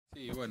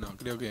Y bueno,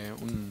 creo que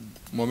un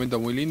momento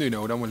muy lindo.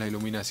 Inauguramos la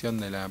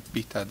iluminación de la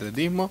pista de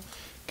atletismo,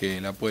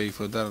 que la puede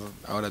disfrutar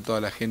ahora toda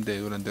la gente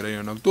durante el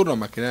horario nocturno,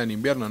 más que nada en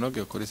invierno, ¿no?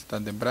 Que oscurece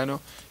tan temprano,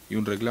 y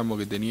un reclamo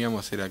que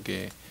teníamos era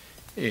que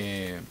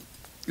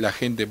la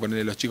gente,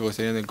 ponerle los chicos que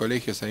salían del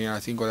colegio, salían a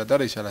las 5 de la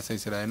tarde y ya a las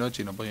 6 de la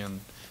noche y no podían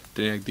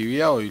tener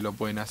actividad, hoy lo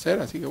pueden hacer,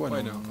 así que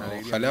bueno,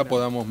 ojalá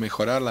podamos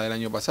mejorar la del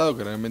año pasado,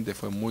 que realmente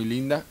fue muy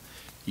linda,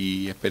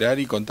 y esperar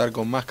y contar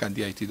con más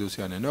cantidad de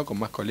instituciones, ¿no? Con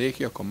más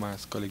colegios, con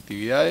más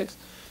colectividades.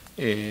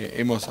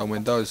 Hemos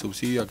aumentado el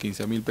subsidio a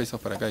 15.000 pesos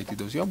para cada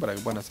institución, para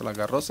que puedan hacer la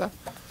carroza,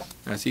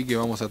 así que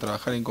vamos a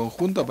trabajar en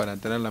conjunto para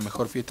tener la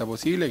mejor fiesta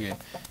posible, que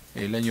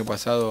el año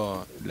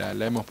pasado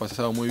la hemos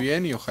pasado muy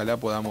bien y ojalá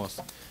podamos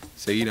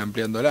seguir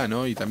ampliándola,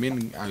 ¿no? Y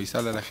también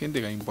avisarle a la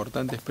gente que hay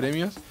importantes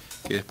premios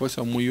que después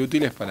son muy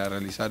útiles para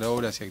realizar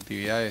obras y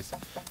actividades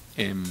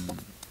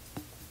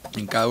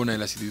en cada una de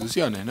las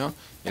instituciones, ¿no?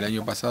 El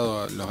año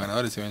pasado los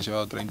ganadores se habían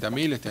llevado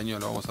 30.000, este año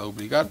lo vamos a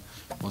duplicar,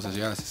 vamos a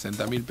llegar a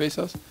 60.000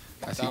 pesos,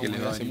 así que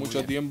les va hace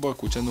mucho tiempo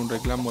escuchando un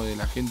reclamo de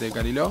la gente de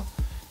Cariló,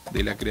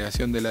 de la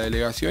creación de la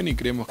delegación, y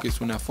creemos que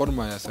es una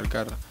forma de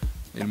acercar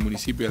el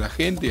municipio a la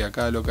gente, a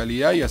cada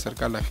localidad, y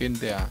acercar la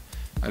gente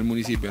al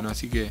municipio, ¿no?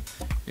 Así que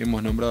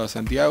hemos nombrado a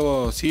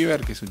Santiago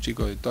Ciber, que es un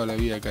chico de toda la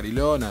vida de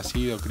Cariló,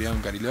 nacido, criado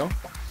en Cariló,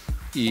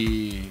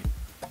 y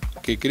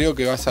que creo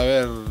que va a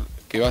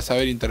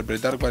saber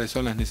interpretar cuáles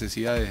son las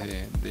necesidades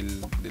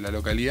de la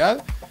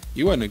localidad,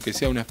 y bueno, que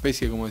sea una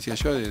especie, como decía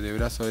yo, de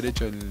brazo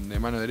derecho, de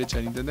mano derecha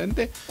del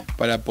intendente,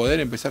 para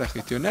poder empezar a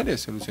gestionar y a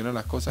solucionar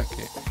las cosas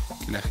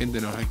que la gente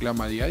nos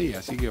reclama día a día.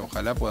 Así que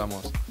ojalá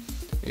podamos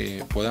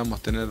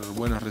tener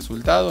buenos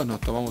resultados.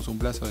 Nos tomamos un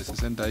plazo de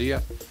 60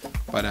 días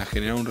para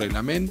generar un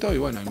reglamento y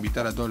bueno,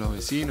 invitar a todos los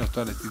vecinos,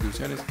 todas las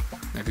instituciones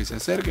a que se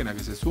acerquen, a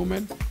que se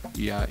sumen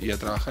y a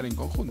trabajar en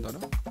conjunto, ¿no?